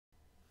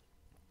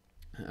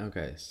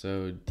Okay,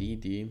 so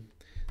DD,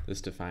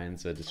 this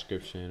defines a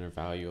description or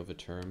value of a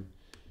term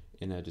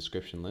in a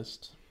description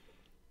list.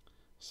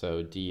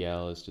 So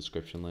DL is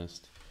description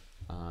list,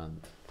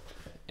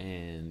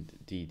 and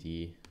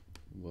DD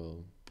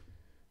will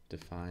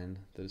define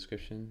the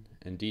description,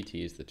 and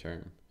DT is the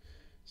term.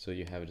 So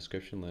you have a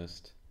description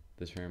list,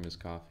 the term is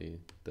coffee,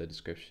 the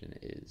description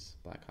is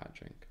black hot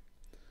drink.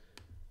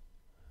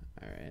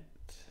 All right.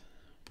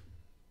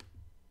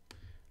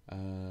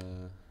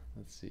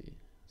 Let's see.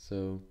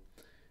 So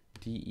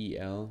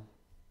DEL,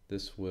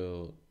 this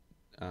will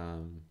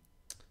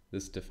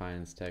this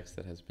defines text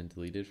that has been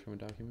deleted from a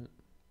document.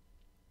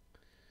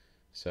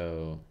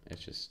 So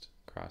it's just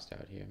crossed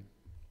out here.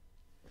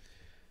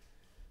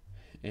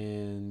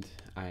 And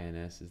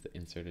INS is the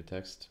inserted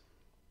text.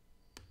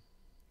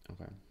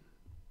 Okay.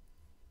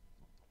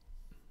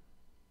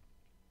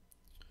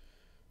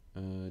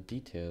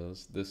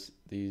 Details.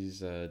 These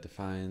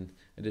define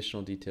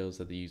additional details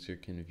that the user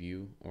can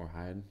view or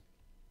hide.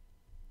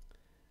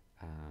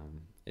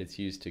 It's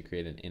used to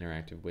create an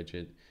interactive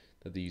widget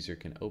that the user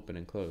can open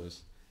and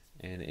close,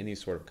 and any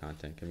sort of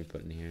content can be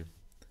put in here.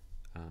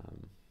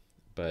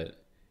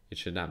 But it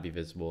should not be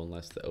visible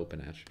unless the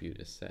open attribute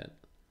is set.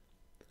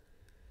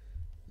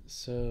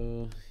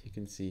 So you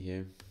can see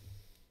here,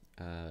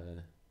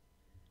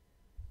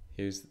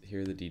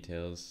 here are the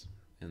details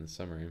and the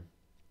summary.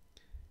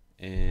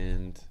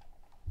 And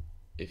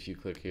if you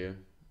click here,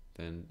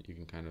 then you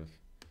can kind of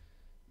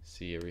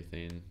see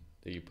everything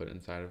that you put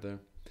inside of there.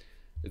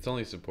 It's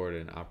only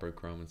supported in Opera,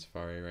 Chrome, and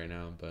Safari right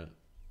now, but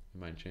it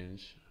might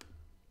change.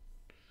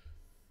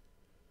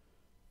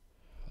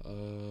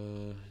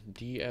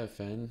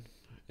 DFN,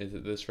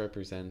 this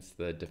represents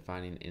the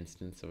defining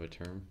instance of a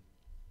term.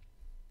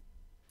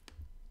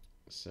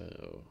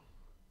 So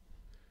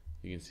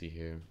you can see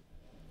here,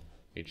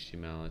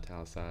 HTML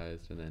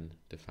italicized and then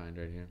defined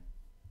right here.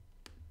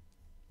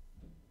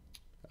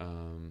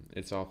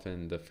 It's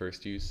often the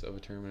first use of a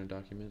term in a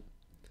document,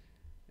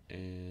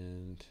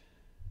 and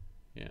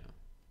yeah.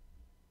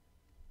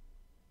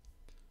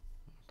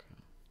 Okay.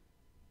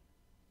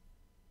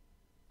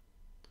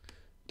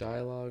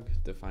 Dialog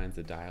defines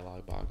a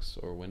dialog box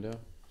or window.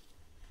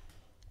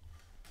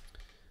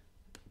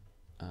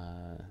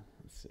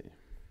 Let's see.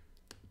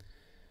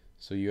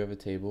 So you have a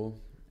table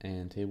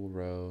and table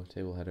row,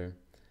 table header,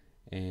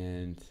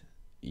 and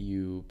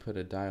you put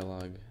a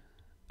dialog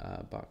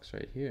box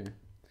right here.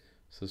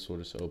 So this will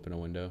just open a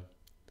window.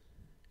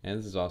 And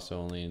this is also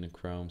only in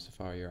Chrome,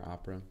 Safari, or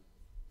Opera.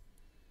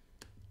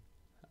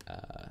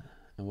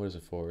 And what is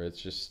it for?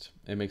 It's just,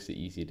 it makes it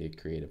easy to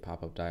create a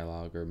pop-up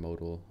dialog or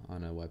modal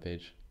on a web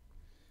page.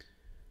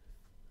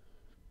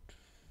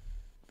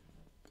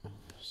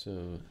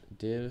 So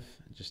div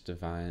just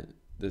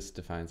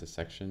defines a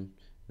section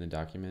in the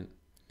document.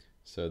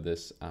 So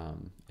this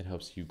it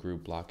helps you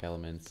group block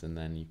elements, and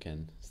then you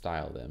can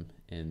style them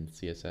in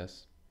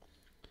CSS.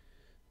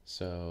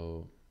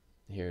 So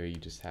here you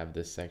just have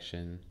this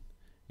section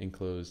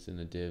enclosed in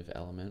a div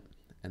element,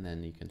 and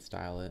then you can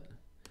style it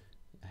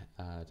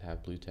to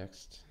have blue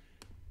text.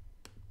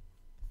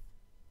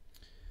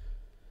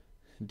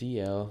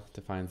 DL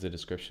defines the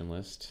description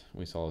list.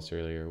 We saw this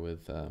earlier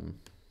with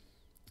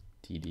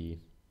TD.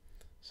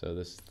 So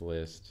this is the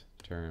list,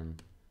 term,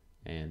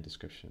 and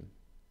description.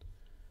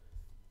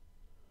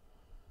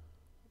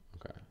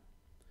 Okay.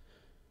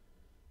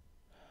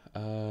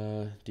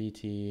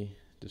 DT,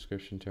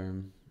 description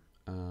term.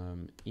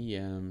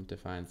 EM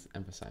defines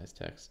emphasized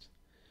text.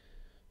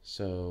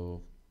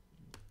 So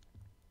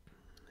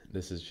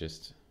this is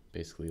just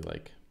basically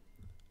like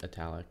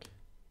italic.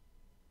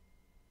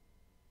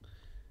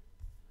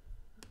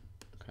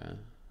 Okay.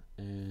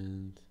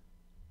 And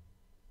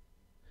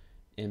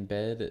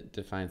embed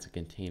defines a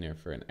container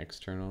for an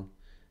external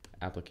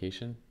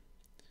application.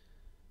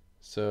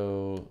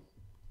 So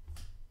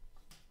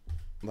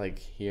like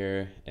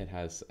here it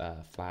has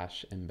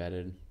Flash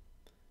embedded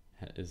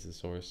is the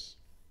source.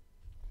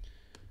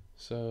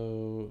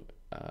 So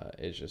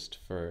it's just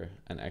for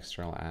an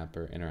external app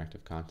or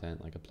interactive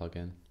content like a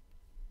plugin.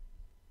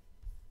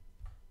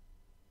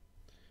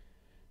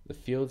 The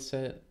field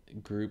set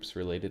groups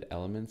related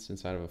elements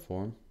inside of a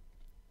form.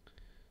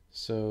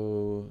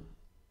 So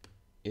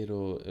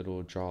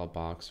it'll draw a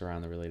box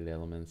around the related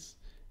elements.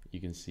 You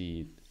can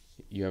see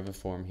you have a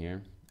form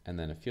here and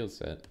then a field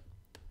set.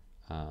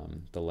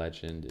 The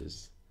legend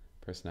is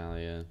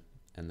personalia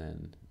and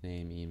then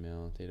name,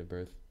 email, date of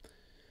birth.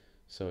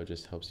 So it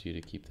just helps you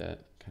to keep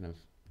that kind of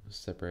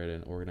separate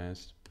and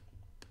organized.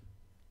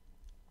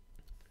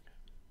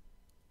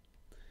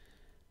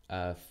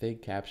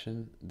 Fig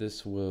caption,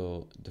 this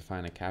will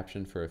define a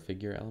caption for a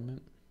figure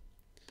element.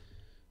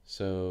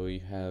 So you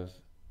have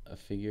a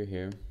figure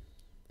here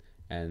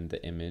and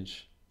the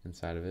image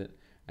inside of it,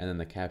 and then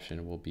the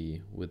caption will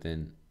be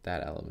within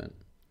that element,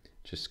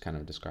 just kind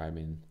of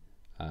describing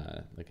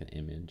like an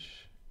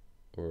image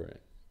or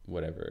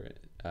whatever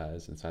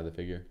is inside the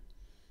figure.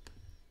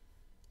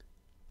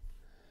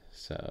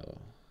 So,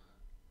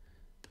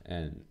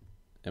 and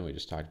we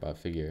just talked about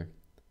figure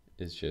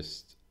is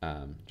just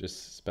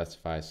just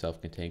specify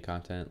self-contained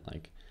content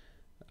like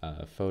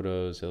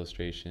photos,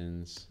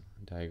 illustrations,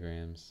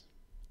 diagrams.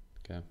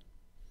 Okay.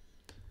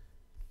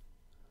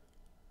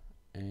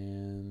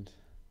 And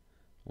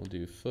we'll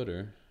do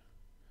footer,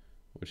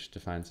 which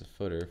defines a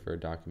footer for a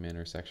document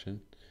or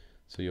section.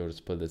 So you'll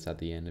just put this at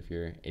the end of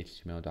your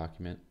HTML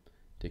document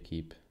to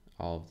keep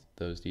all of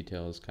those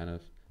details kind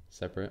of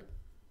separate.